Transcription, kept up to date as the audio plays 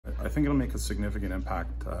think it'll make a significant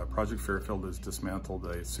impact. Project Fairfield has dismantled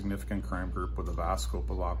a significant crime group with a vast scope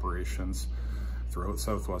of operations throughout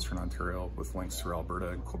southwestern Ontario with links through Alberta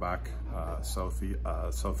and Quebec,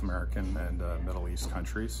 South American and Middle East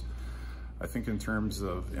countries. I think in terms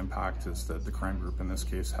of impact is that the crime group in this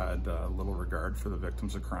case had little regard for the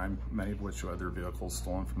victims of crime, many of which had their vehicles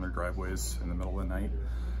stolen from their driveways in the middle of the night,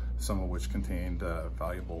 some of which contained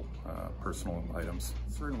valuable personal items.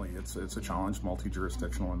 Certainly it's a challenge.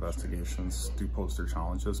 Multi-jurisdictional investigations do pose their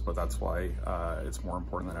challenges, but that's why it's more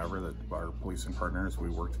important than ever that our policing partners, we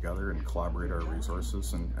work together and collaborate our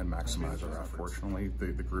resources and maximize our efforts. Fortunately,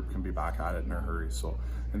 the group can be back at it in a hurry. So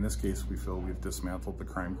in this case, we feel we've dismantled the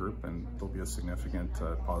crime group and there'll be a significant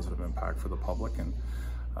positive impact for the public, and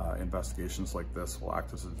investigations like this will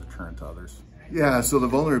act as a deterrent to others. Yeah, so the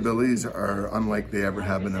vulnerabilities are unlike they ever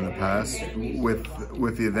have been in the past.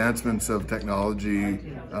 With the advancements of technology,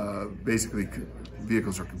 basically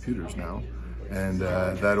vehicles are computers now, and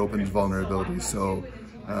that opens vulnerabilities. So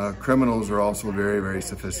criminals are also very, very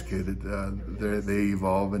sophisticated. They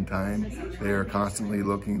evolve in time. They are constantly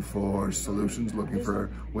looking for solutions, looking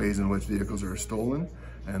for ways in which vehicles are stolen,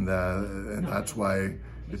 and that's why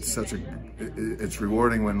it's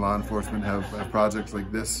rewarding when law enforcement have projects like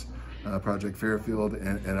this, Project Fairfield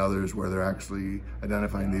and others, where they're actually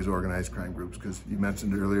identifying these organized crime groups. Because you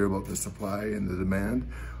mentioned earlier about the supply and the demand.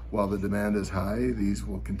 While the demand is high, these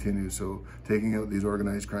will continue. So taking out these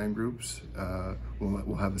organized crime groups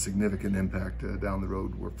will have a significant impact down the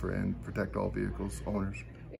road and protect all vehicles owners.